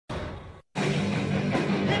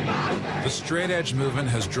straight edge movement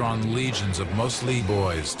has drawn legions of mostly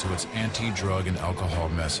boys to its anti-drug and alcohol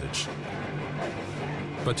message.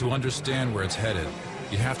 But to understand where it's headed,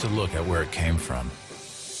 you have to look at where it came from.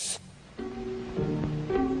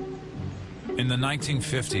 In the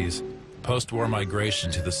 1950s, post-war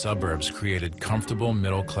migration to the suburbs created comfortable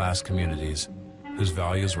middle-class communities whose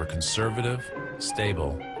values were conservative,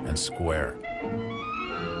 stable, and square.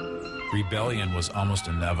 Rebellion was almost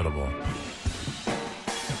inevitable.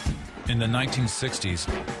 In the 1960s,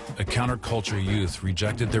 a counterculture youth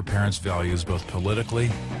rejected their parents' values both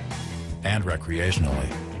politically and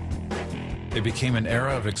recreationally. It became an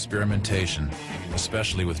era of experimentation,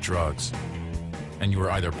 especially with drugs. And you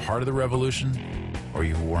were either part of the revolution or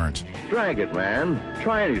you weren't. Drag it, man.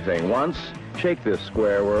 Try anything once. Shake this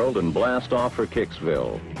square world and blast off for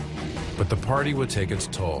Kicksville. But the party would take its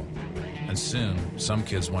toll, and soon some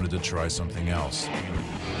kids wanted to try something else.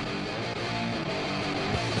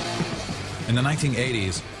 In the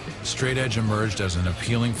 1980s, straight edge emerged as an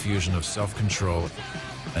appealing fusion of self-control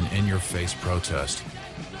and in-your-face protest.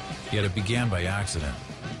 Yet it began by accident,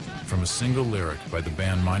 from a single lyric by the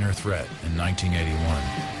band Minor Threat in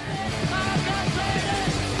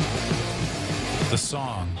 1981. The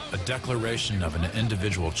song, a declaration of an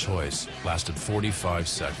individual choice, lasted 45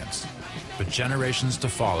 seconds. But generations to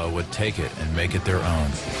follow would take it and make it their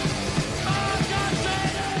own.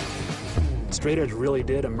 Straight edge really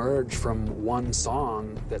did emerge from one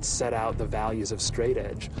song that set out the values of straight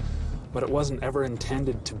edge, but it wasn't ever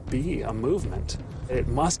intended to be a movement. It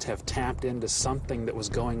must have tapped into something that was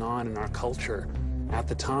going on in our culture at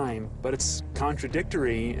the time, but it's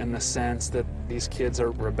contradictory in the sense that these kids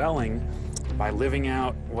are rebelling by living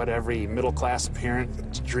out what every middle-class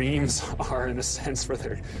parent's dreams are, in a sense, for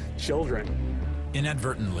their children.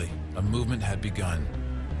 Inadvertently, a movement had begun,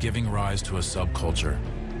 giving rise to a subculture.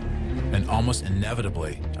 And almost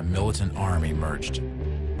inevitably, a militant arm emerged,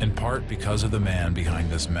 in part because of the man behind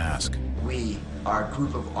this mask. We are a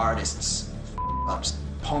group of artists, ups,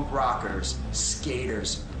 punk rockers,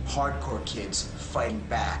 skaters, hardcore kids fighting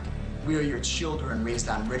back. We are your children raised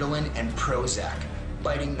on Ritalin and Prozac,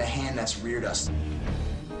 biting the hand that's reared us.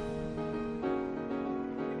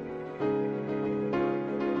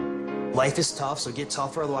 Life is tough, so get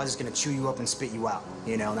tougher, otherwise it's gonna chew you up and spit you out,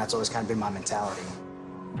 you know, and that's always kind of been my mentality.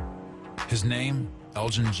 His name,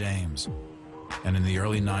 Elgin James. And in the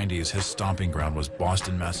early 90s, his stomping ground was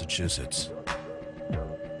Boston, Massachusetts.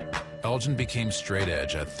 Elgin became straight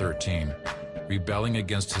edge at 13, rebelling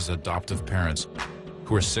against his adoptive parents,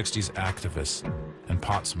 who were 60s activists and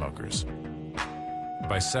pot smokers.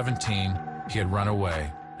 By 17, he had run away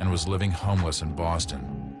and was living homeless in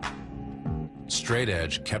Boston. Straight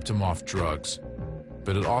edge kept him off drugs,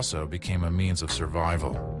 but it also became a means of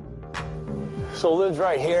survival. So lived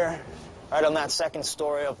right here, right on that second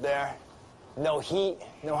story up there. No heat,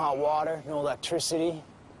 no hot water, no electricity.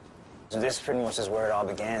 So this pretty much is where it all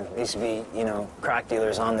began. There used to be, you know, crack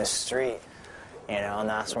dealers on this street, you know, and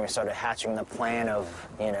that's when we started hatching the plan of,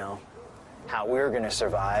 you know, how we were going to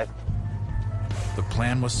survive. The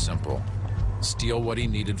plan was simple: steal what he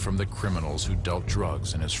needed from the criminals who dealt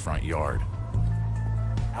drugs in his front yard.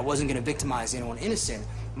 I wasn't going to victimize anyone innocent.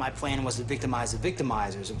 My plan was to victimize the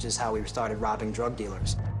victimizers, which is how we started robbing drug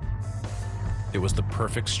dealers. It was the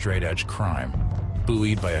perfect straight-edge crime,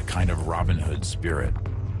 buoyed by a kind of Robin Hood spirit.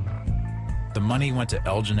 The money went to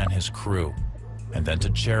Elgin and his crew, and then to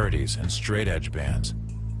charities and straight-edge bands.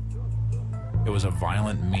 It was a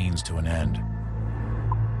violent means to an end.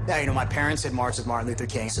 Yeah, you know, my parents had marched with Martin Luther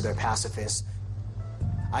King, so they're pacifists.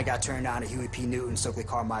 I got turned on to Huey P. Newton, Stokely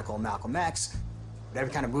Carmichael, and Malcolm X. But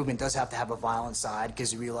every kind of movement does have to have a violent side,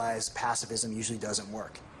 because you realize pacifism usually doesn't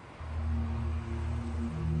work.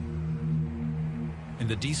 In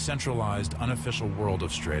the decentralized, unofficial world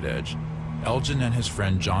of straight edge, Elgin and his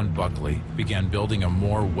friend John Buckley began building a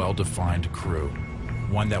more well-defined crew,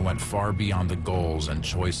 one that went far beyond the goals and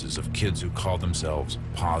choices of kids who called themselves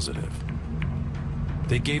positive.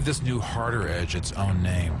 They gave this new harder edge its own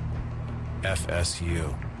name,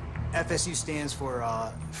 FSU. FSU stands for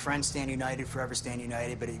Friends Stand United, Forever Stand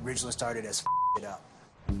United, but it originally started as it up.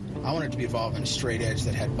 I wanted to be involved in a straight edge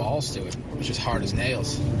that had balls to it, which is hard as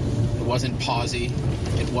nails. It wasn't posy.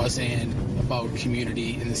 It wasn't about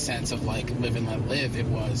community in the sense of like live and let live. It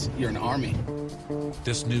was, you're an army.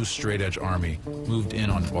 This new straight edge army moved in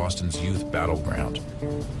on Boston's youth battleground,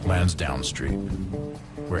 Lansdowne Street,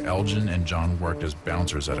 where Elgin and John worked as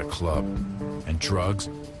bouncers at a club, and drugs,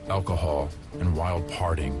 alcohol, and wild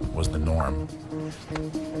partying was the norm.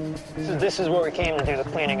 So this is where we came to do the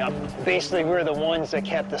cleaning up. Basically, we're the ones that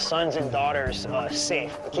kept the sons and daughters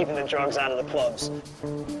safe, keeping the drugs out of the clubs.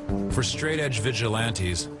 For straight-edge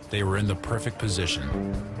vigilantes, they were in the perfect position,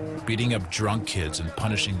 beating up drunk kids and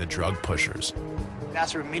punishing the drug pushers.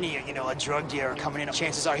 That's where many, a drug dealer coming in,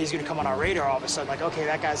 chances are he's going to come on our radar all of a sudden, like, okay,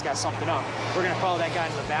 that guy's got something up. We're going to follow that guy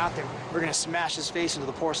into the bathroom. We're going to smash his face into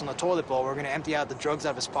the porcelain toilet bowl. We're going to empty out the drugs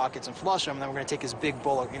out of his pockets and flush them, and then we're going to take his big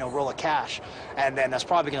bowl of, roll of cash. And then that's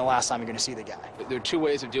probably going to last time you're going to see the guy. There are two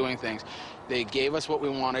ways of doing things. They gave us what we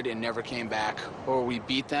wanted and never came back, or we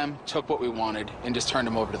beat them, took what we wanted, and just turned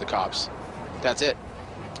them over to the cops. That's it.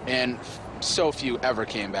 And so few ever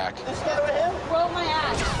came back. This guy right here? Roll my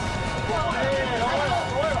ass.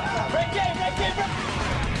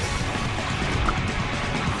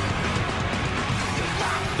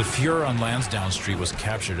 The Fuhrer on Lansdowne Street was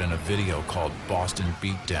captured in a video called Boston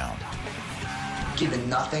Beatdown. Given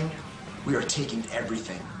nothing, we are taking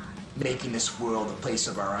everything, making this world a place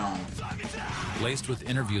of our own. Laced with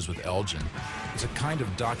interviews with Elgin, it's a kind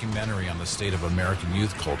of documentary on the state of American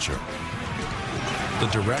youth culture. The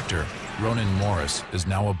director, Ronan Morris, is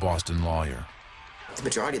now a Boston lawyer. The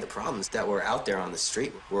majority of the problems that were out there on the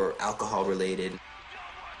street were alcohol-related.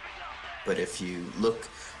 But if you look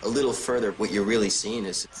a little further, what you're really seeing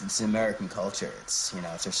is it's American culture. It's,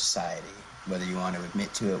 it's our society, whether you want to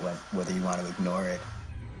admit to it, whether you want to ignore it.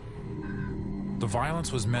 The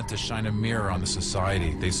violence was meant to shine a mirror on the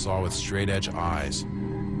society they saw with straight-edge eyes.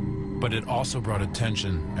 But it also brought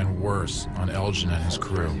attention, and worse, on Elgin and his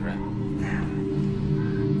crew.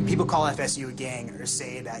 People call FSU a gang or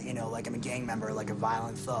say that, like I'm a gang member, like a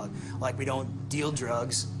violent thug. Like we don't deal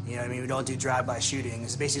drugs, we don't do drive-by shootings.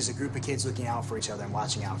 It's basically just a group of kids looking out for each other and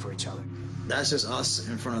watching out for each other. That's just us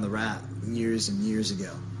in front of the rat years and years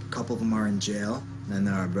ago. A couple of them are in jail, and then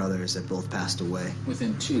there are brothers that both passed away.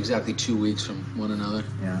 Within exactly 2 weeks from one another.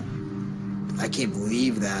 Yeah. I can't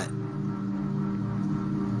believe that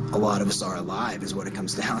a lot of us are alive is what it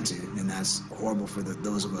comes down to, and that's horrible for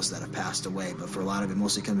those of us that have passed away, but for a lot of it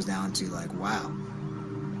mostly comes down to like, wow,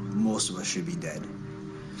 most of us should be dead.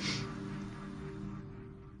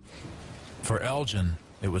 For Elgin,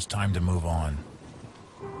 it was time to move on.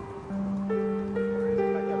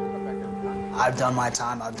 I've done my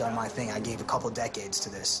time, I've done my thing. I gave a couple decades to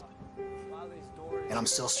this. And I'm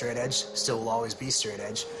still straight edge, still will always be straight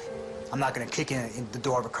edge. I'm not gonna kick in the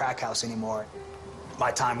door of a crack house anymore. My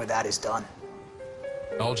time with that is done.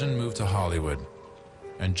 Elgin moved to Hollywood,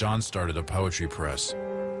 and John started a poetry press.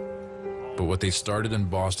 But what they started in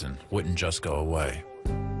Boston wouldn't just go away.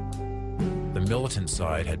 The militant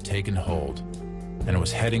side had taken hold, and it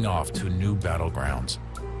was heading off to new battlegrounds.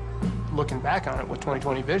 Looking back on it with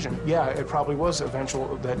 20/20 vision, yeah, it probably was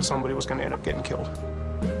eventual that somebody was going to end up getting killed.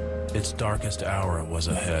 Its darkest hour was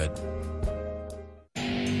ahead.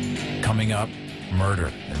 Coming up,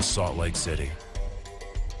 murder in Salt Lake City.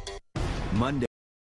 Monday.